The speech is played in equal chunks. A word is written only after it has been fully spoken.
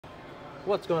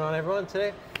What's going on, everyone?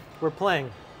 Today we're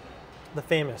playing the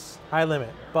famous high limit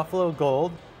Buffalo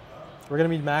Gold. We're going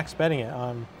to be max betting it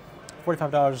on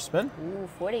 $45 a spin. Ooh,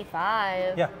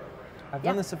 45. Yeah, I've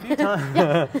done this a few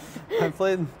times. I've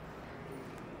played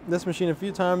this machine a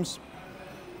few times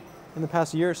in the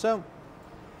past year or so,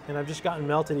 and I've just gotten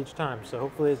melted each time. So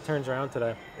hopefully it turns around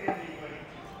today.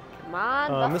 Come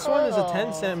on, this one is a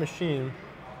 10-cent machine.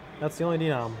 That's the only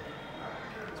denom,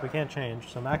 so we can't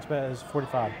change. So max bet is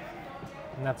 45,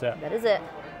 and that's it. That is it.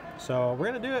 So we're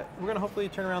gonna do it. We're gonna hopefully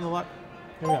turn around the luck.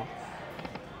 Here we go.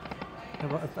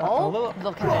 Look at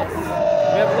this. We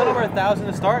have a little over 1,000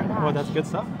 to start. Oh, that's good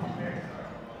stuff.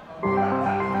 This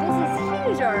is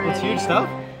huge already. It's huge stuff?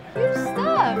 Huge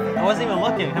stuff. I wasn't even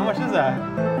looking. How much is that?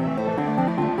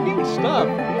 Huge stuff.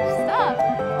 Huge stuff.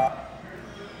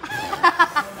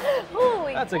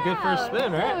 Holy That's cow. a good first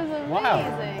spin, right? That was amazing.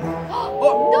 Wow.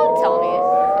 Oh, don't tell me.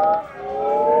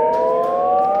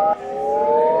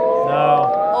 No.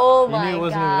 Oh my god. You knew it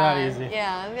wasn't even that easy.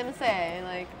 Yeah, I was gonna say,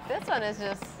 like, this one is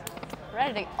just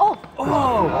ready to. Oh! Oh!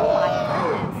 Oh my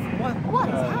goodness. What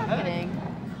is the happening?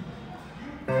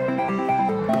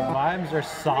 The vibes are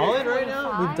solid right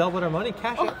now. We've doubled our money.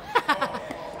 Cash it.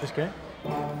 Just kidding.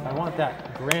 I want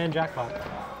that grand jackpot.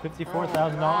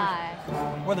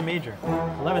 $54,000. Or the major.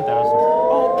 11,000.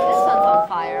 Oh, this one's on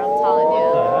fire, I'm telling you.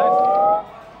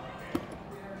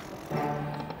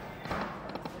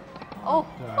 What Oh.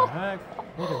 the heck?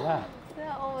 Look at that.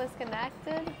 That almost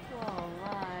connected. Oh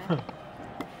my.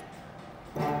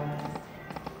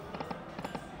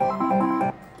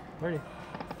 Ready.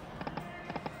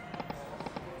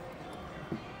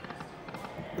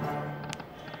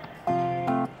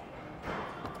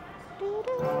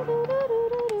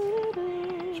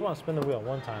 Just want to spin the wheel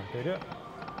one time. Can we do it?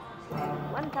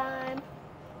 One time.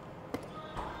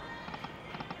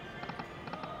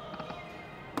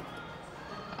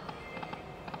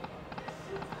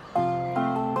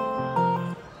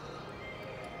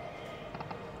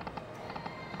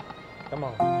 Come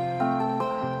on.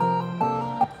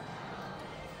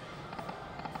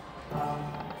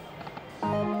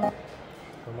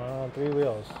 Come on, 3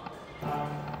 wheels.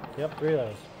 Yep, 3 of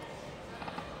those.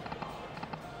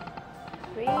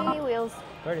 3 wheels.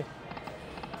 30.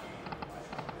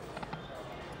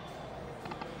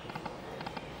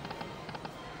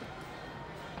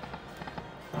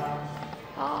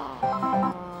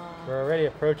 We're already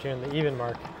approaching the even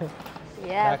mark.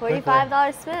 Yeah,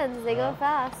 $45 spins. They go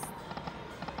fast.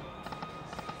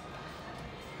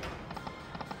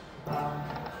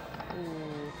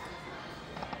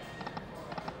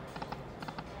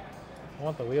 I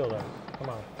want the wheel though. Come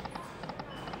on.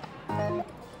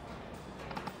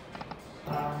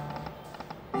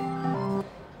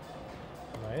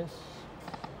 Nice.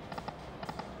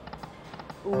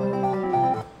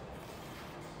 Ooh.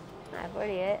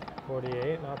 48.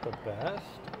 48, not the best,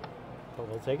 but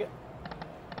we'll take it.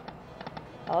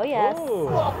 Oh yes. Ooh.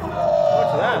 How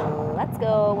much is that? Let's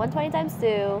go. 120 times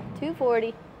 2.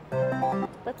 240.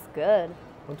 That's good.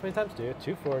 120 times 2,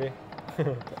 240.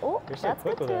 Oh, You're so that's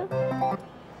quick good with too. it.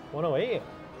 108.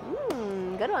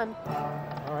 Good one.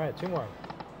 All right, 2 more.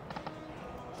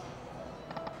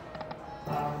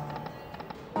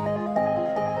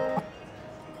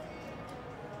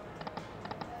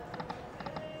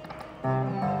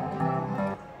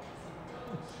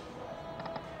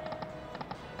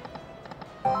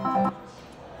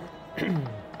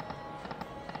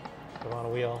 Come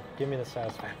on, wheel. Give me the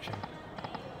satisfaction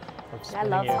of I spinning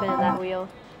love you. spinning that wheel.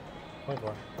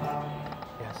 24.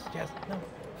 Yes, yes, no.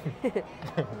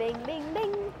 Bing, bing,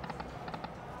 bing.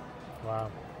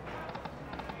 Wow.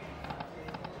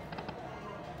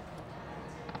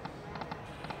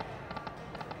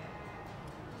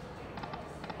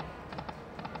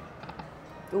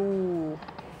 Ooh.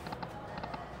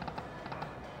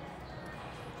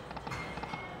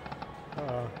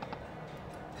 Uh-oh.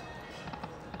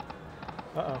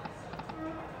 Uh-oh.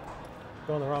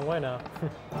 Going the wrong way now.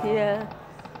 Yeah.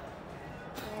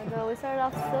 There we go. We started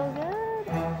off so good.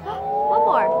 One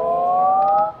more.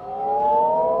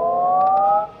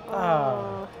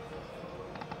 Ah.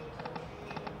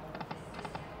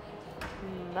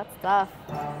 That's tough.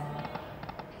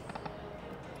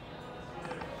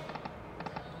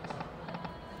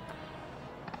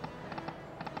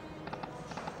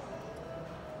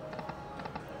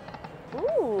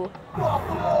 Ooh.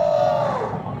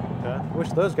 Okay. Wish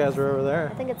those guys were over there.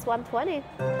 I think it's 120.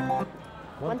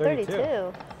 132.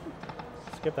 132.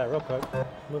 Skip that real quick.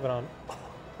 Moving on.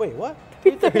 Wait, what?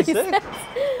 336.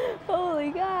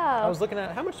 Holy cow. I was looking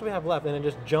at how much do we have left, and it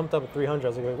just jumped up at 300. I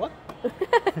was like, wait, what?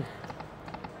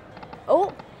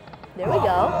 Oh, there we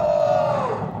go.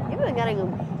 You've been getting a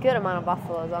good amount of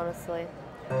buffaloes, honestly.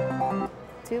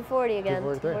 240 again.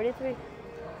 243.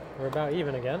 We're about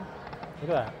even again.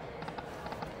 Look at that.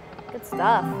 Good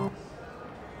stuff.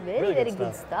 Very, Really very good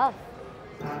good stuff.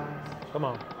 Come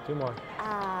on, 2 more.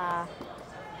 Ah.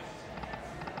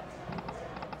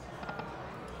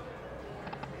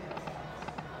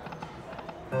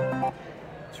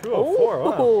 Two of 4.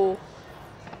 Wow. Ooh.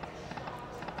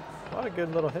 A lot of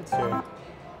good little hits here.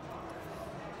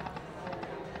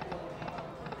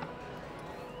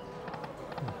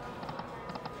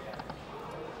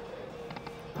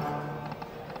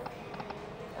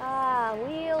 Ah,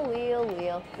 wheel, wheel,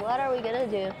 wheel. What are we gonna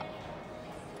do?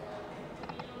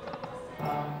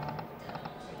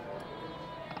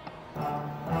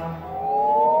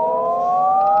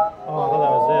 Oh, I thought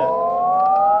that was it.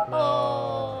 No.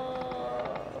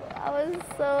 Oh, I was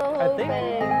so hoping.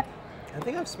 I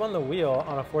think I've spun the wheel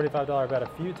on a $45 bet a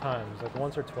few times, like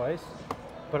once or twice,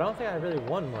 but I don't think I really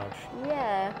won much.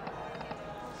 Yeah.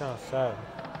 It's kind of sad.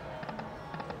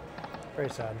 Very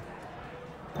sad.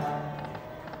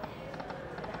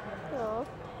 Oh.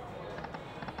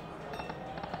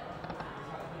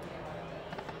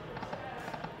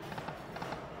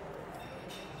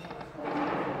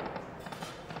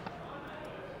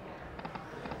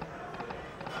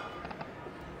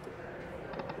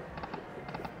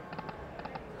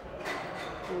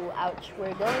 Ooh, ouch.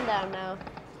 We're going down now.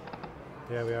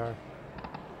 Yeah, we are.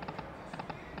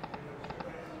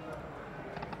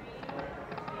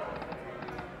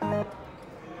 I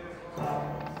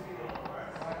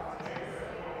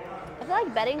feel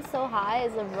like betting so high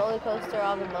is a roller coaster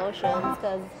of emotions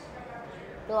because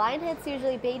the line hits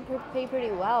usually pay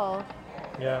pretty well,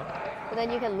 Yeah. but then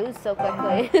you can lose so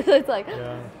quickly. So it's like,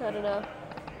 Yeah. I don't know.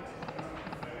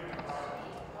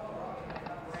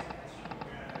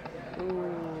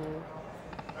 Ooh.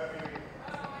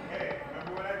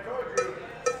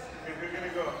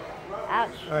 Ouch.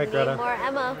 All right, We Greta. need more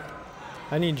Emma.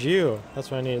 I need you. That's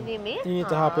what I need. You need me? You need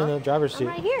to hop in the driver's I'm seat.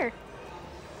 right here.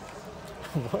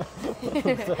 What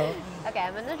the hell? Okay,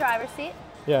 I'm in the driver's seat.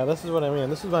 Yeah, this is what I mean.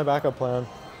 This is my backup plan.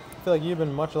 I feel like you've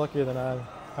been much luckier than I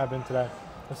have been today.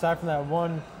 Aside from that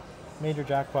one major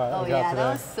jackpot Oh I got yeah, today.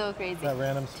 that was so crazy. That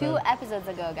random spin. 2 episodes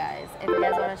ago, guys. If you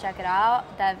guys want to check it out,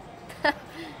 that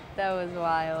that was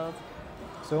wild.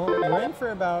 So we're in for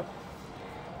about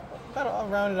I'll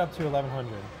round it up to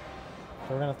 1,100.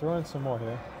 So we're gonna throw in some more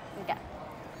here. Okay.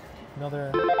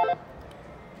 Another.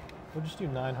 We'll just do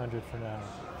 900 for now,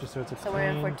 just so it's a So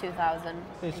clean. we're in for 2,000.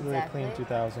 Basically exactly. a clean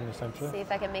 2,000 essentially. See if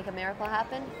I can make a miracle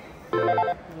happen.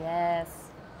 Yeah.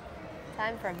 Yes.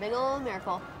 Time for a big old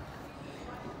miracle.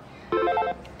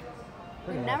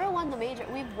 We've never won the major.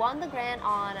 We've won the grand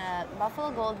on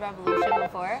Buffalo Gold Revolution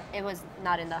before. It was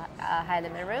not in the high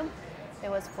limit room. It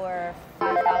was for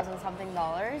 $5,000 something.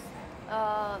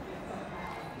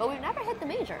 But we've never hit the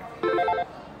major. The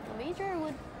major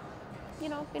would, you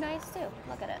know, be nice too.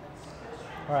 Look at it.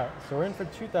 All right, so we're in for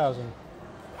 2,000.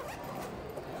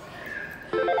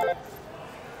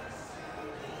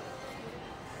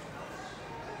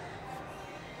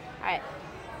 All right,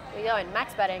 we going.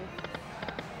 Max betting.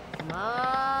 Come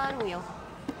on, wheel.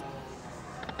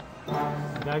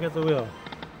 Gotta get the wheel.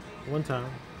 One time.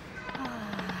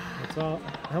 That's all.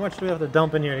 How much do we have to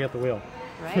dump in here to get the wheel?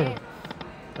 Right?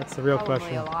 That's the real Probably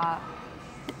question. a lot.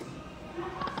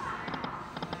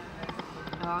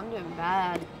 Oh, I'm doing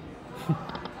bad.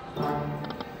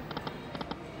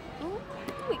 Ooh,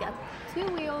 we got 2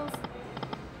 wheels.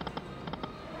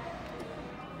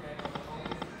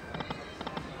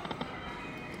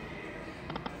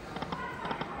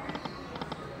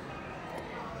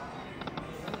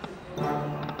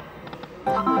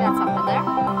 Oh, we got something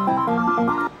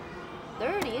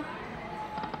there. 30.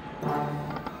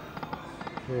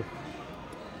 Ooh.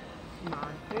 Come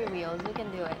on, 3 wheels. We can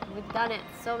do it. We've done it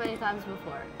so many times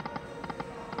before.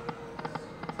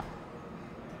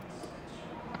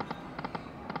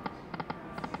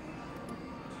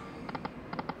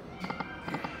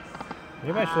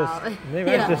 Maybe I should.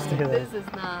 Maybe Yeah, I should stay there. This is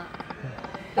not.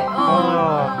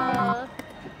 Oh.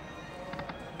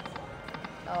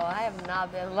 Oh, I have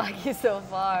not been lucky so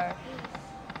far.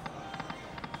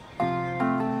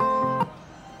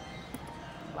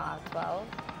 Wow, 12.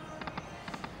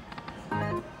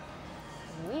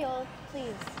 Wheel,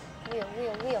 please. Wheel,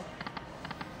 wheel, wheel.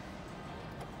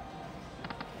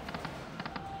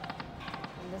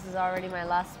 And this is already my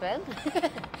last spin.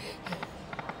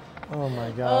 Oh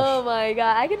my gosh. Oh my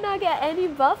god, I could not get any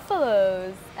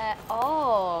buffaloes at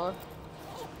all.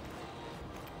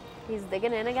 He's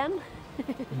digging in again.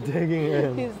 Digging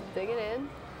in. He's digging in.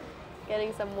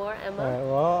 getting some more, Emma. All right,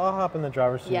 well, I'll hop in the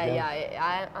driver's seat.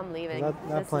 Yeah, I'm leaving.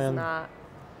 That plan,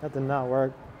 that did not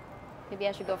work. Maybe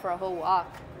I should go for a whole walk.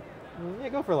 Yeah,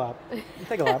 go for a lap.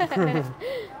 Take a lap. I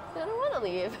don't want to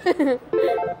leave.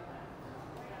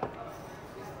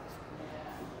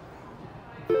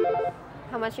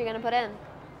 How much are you gonna put in?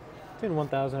 Doing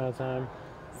 1,000 at a time.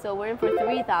 So we're in for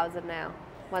 3,000 now.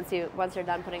 Once you're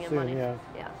done putting in Soon, money. yeah.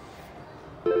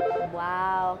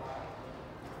 Wow.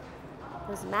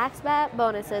 Those max bet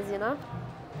bonuses, you know.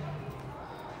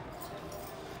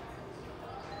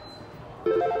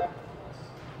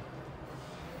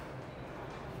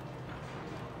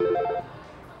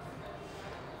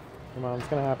 Come on, it's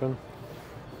gonna happen.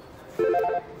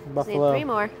 Need Buffalo. 3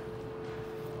 more.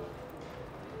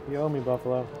 You owe me,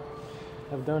 Buffalo.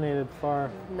 I've donated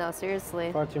far No,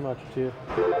 seriously. too much to you.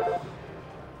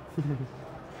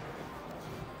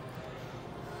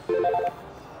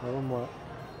 One more.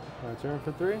 My turn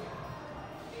for 3?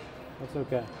 That's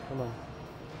okay. Come on.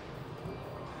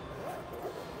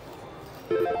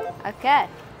 Okay.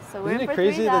 So we're Isn't in it for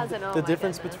crazy 3,000. the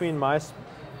difference between my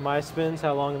spins,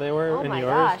 how long they were, Oh and my yours?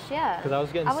 gosh, yeah. Because I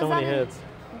was getting so many hits.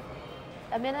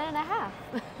 A minute and a half.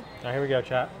 All right, here we go,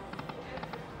 chat.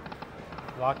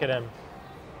 Lock it in.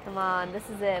 Come on, this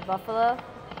is it. Buffalo.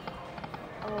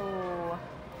 Oh.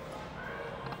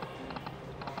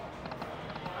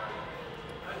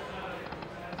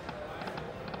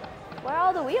 Where are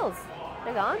all the wheels?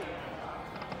 They're gone?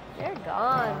 They're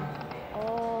gone.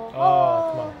 Oh. Oh,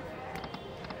 come on.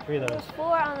 3 of those. There's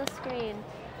 4 on the screen.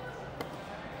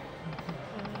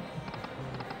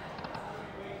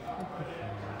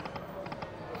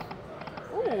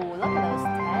 Ooh, look at those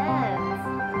 10s.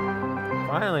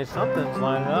 Finally, something's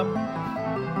lining up.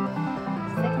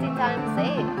 60 times 8,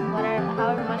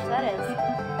 however much that is.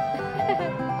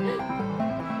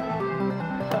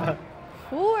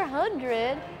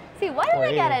 400? See, why didn't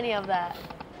I get any of that?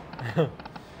 I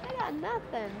got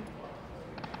nothing.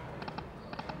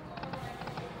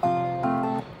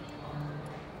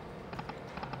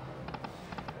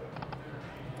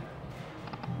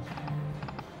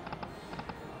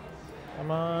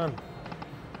 Come on.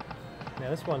 Yeah,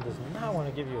 this one does not want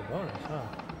to give you a bonus, huh?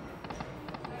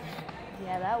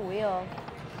 Yeah, that wheel.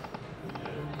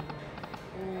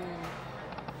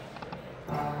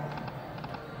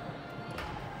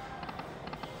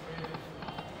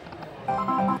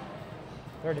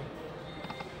 30.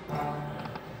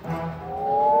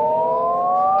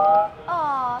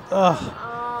 Oh, come Ugh. on.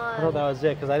 I thought that was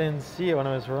it because I didn't see it when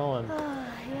I was rolling.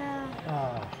 Yeah.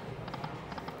 Oh.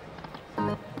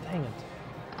 Dang it.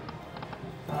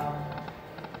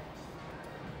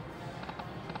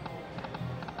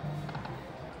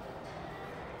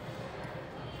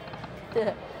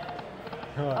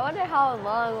 I wonder how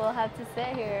long we'll have to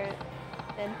sit here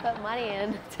and put money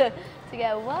in to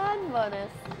get one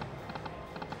bonus.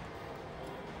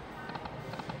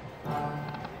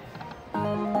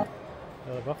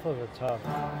 Yeah, the Buffaloes are tough.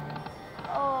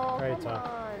 Oh, Very come tough.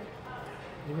 on.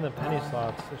 Even the penny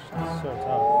slots are just so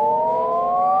tough.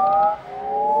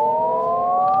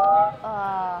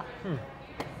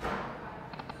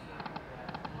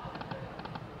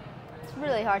 It's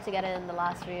really hard to get it in the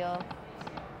last reel.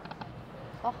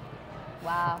 Oh,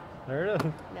 wow. There it is.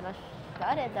 I'm gonna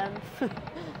shut it then.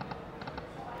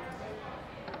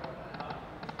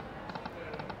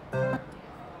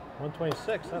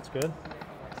 126, that's good.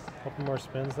 Couple more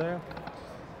spins there.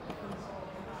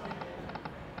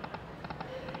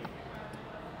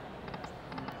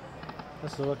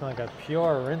 This is looking like a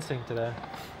pure rinsing today.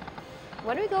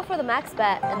 When do we go for the max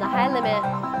bet in the high limit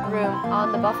room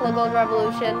on the Buffalo Gold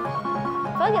Revolution?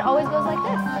 I feel like it always goes like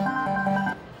this.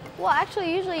 Well,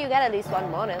 actually, usually you get at least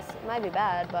one bonus. It might be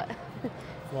bad, but...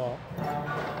 Well,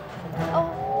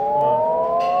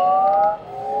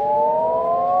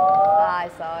 I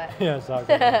saw it. yeah, it's all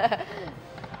good.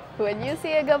 When you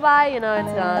see it go by, you know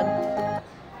it's gone.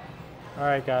 All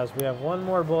right, guys, we have one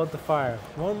more bullet to fire.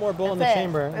 One more bullet in the That's it.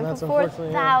 chamber, and that's for unfortunately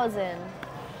it. 4,000.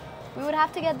 We would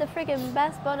have to get the freaking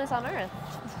best bonus on earth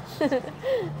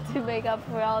to make up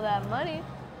for all that money.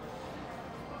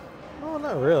 Well,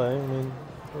 not really. I mean,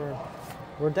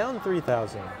 we're down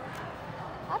 3,000.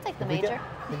 I'll take the major.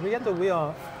 If we get the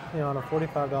wheel, on a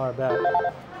 $45 bet,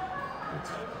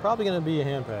 it's probably going to be a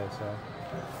hand pay. So.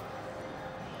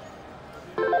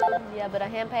 Yeah, but a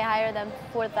hand pay higher than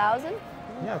 4,000?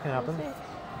 Yeah, it can happen. We'll see.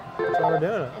 That's why we're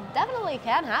doing it. It definitely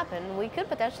can happen. We could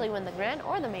potentially win the grand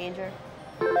or the major.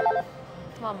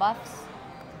 Come on, Buffs.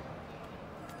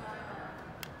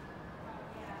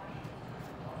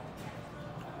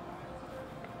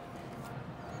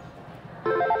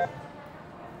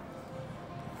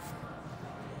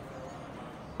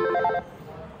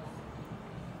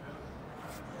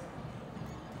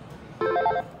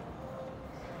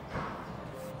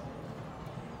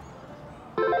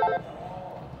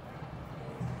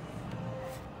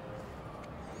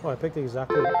 Oh, I picked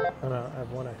exactly. Oh no, I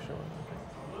have one extra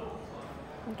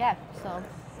one. Okay, so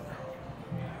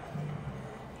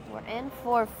we're in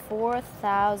for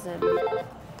 4,000.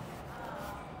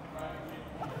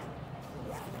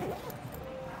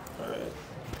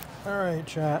 All right,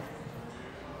 chat.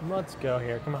 Let's go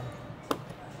here. Come on.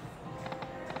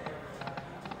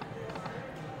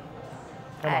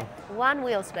 All right, one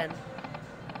wheel spin.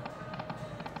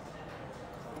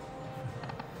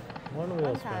 One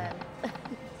wheel spin. Time. I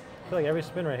feel like every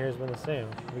spin right here has been the same.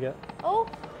 We get. Oh,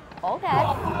 okay.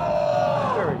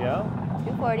 There we go.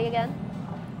 240 again.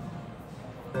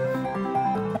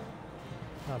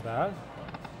 Not bad.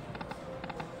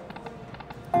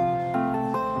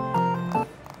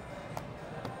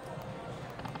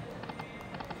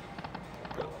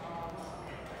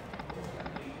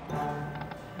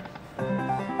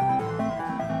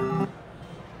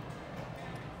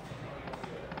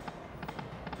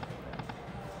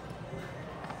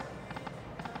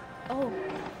 Oh,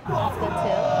 that's good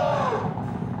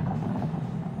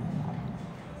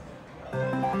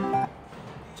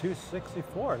too.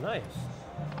 264. Nice.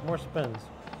 More spins.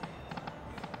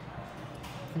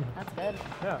 That's good.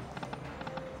 Yeah.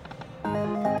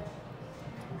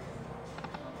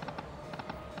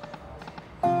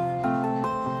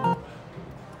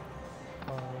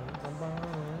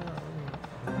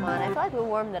 Come on, I feel like we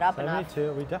warmed it up enough.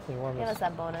 72. We definitely warmed Give this. us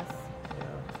that bonus. Yeah.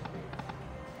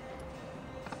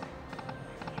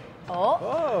 Oh,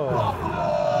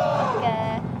 Oh,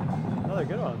 okay. another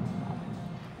good one.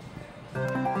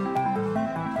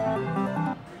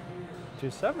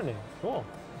 270. Cool.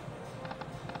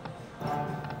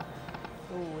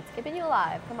 Ooh, it's keeping you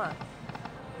alive. Come on.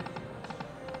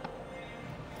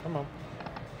 Come on.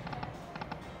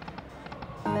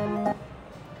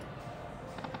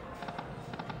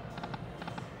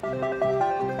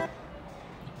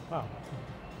 Wow.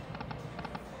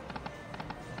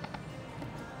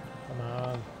 Come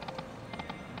on.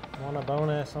 Want a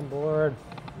bonus? I'm bored.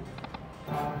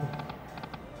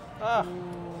 Ah.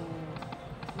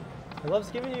 It loves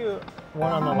giving you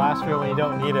one on the last reel when you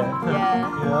don't need it.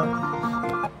 Yeah.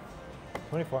 Yeah.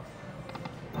 24.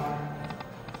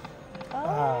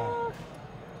 Oh.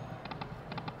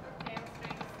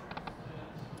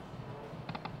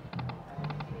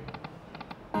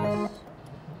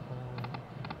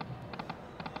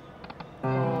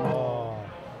 Oh.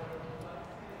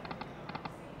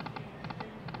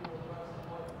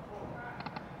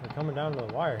 We're coming down to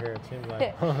the wire here, it seems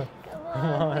like. Come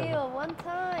on, Neil, one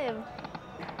time.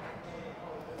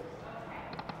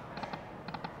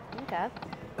 Okay.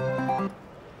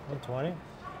 120.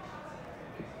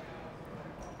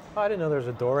 Oh, I didn't know there was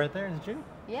a door right there. Did you?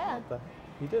 Yeah.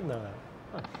 You did know that.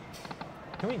 Huh.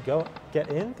 Can we get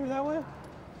in through that way?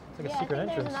 It's like a secret I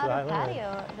think entrance there's to the another island.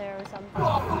 patio there or something. Maybe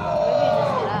just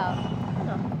get out.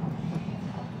 No.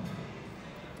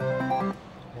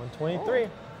 123.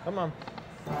 Come on.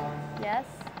 Yes?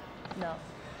 No.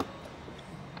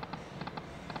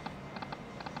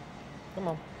 Come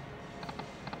on.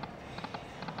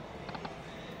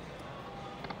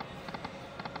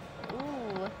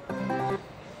 Ooh.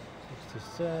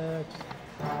 66.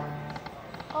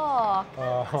 Oh.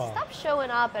 Oh. Stop showing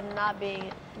up and not being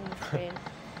in the screen.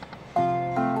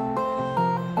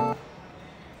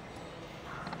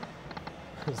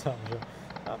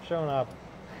 Stop showing up.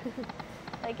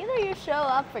 Like, either you show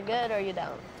up for good or you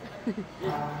don't.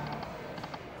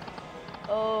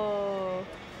 Oh.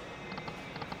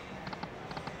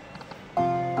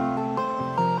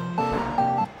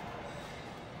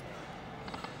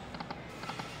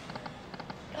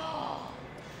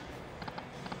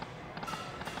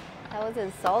 That was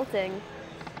insulting.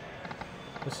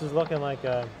 This is looking like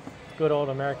a good old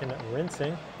American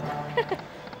rinsing.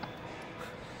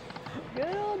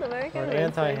 Good old American Or an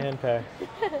rinsing. anti-hand pay.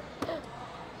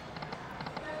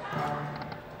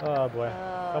 Oh boy.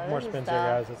 Oh, Couple more this is spins here,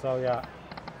 tough. guys. That's all we got.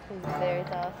 This is very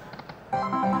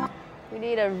tough. We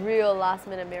need a real last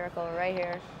minute miracle right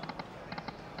here.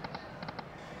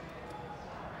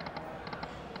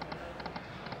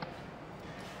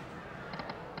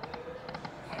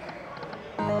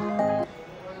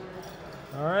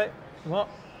 All right. Well,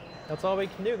 that's all we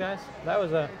can do, guys. That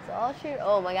was It's all shoot.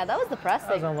 Oh my god, that was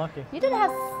depressing. unlucky. You did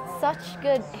have such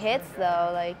good hits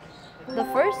though. Like, the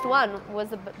first one was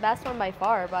the best one by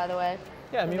far, by the way.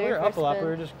 Yeah, I The mean, we very were up first a lot.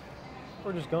 spin.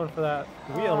 We're just going for that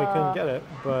wheel, and we couldn't get it.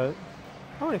 But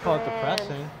I wouldn't call it Man.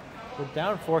 depressing. We're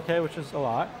down 4K, which is a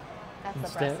lot. That's and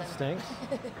depressing. stinks.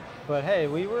 But hey,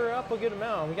 we were up a good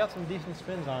amount. We got some decent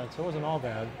spins on it, so it wasn't all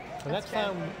bad. The next true.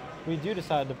 time we do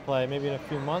decide to play, maybe in a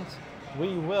few months,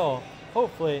 we will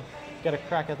hopefully get a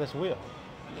crack at this wheel.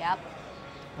 Yep.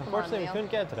 Unfortunately, we Neil.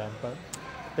 couldn't get it today, but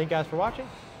thank you guys for watching.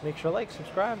 Make sure to like,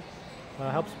 subscribe.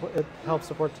 It helps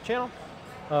support the channel.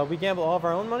 We gamble all of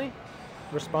our own money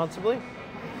responsibly,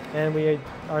 and we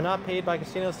are not paid by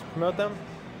casinos to promote them,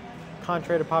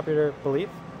 contrary to popular belief.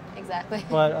 Exactly.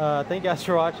 But thank you guys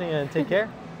for watching, and take care,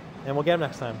 and we'll get them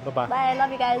next time. Bye-bye. Bye. I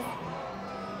love you guys.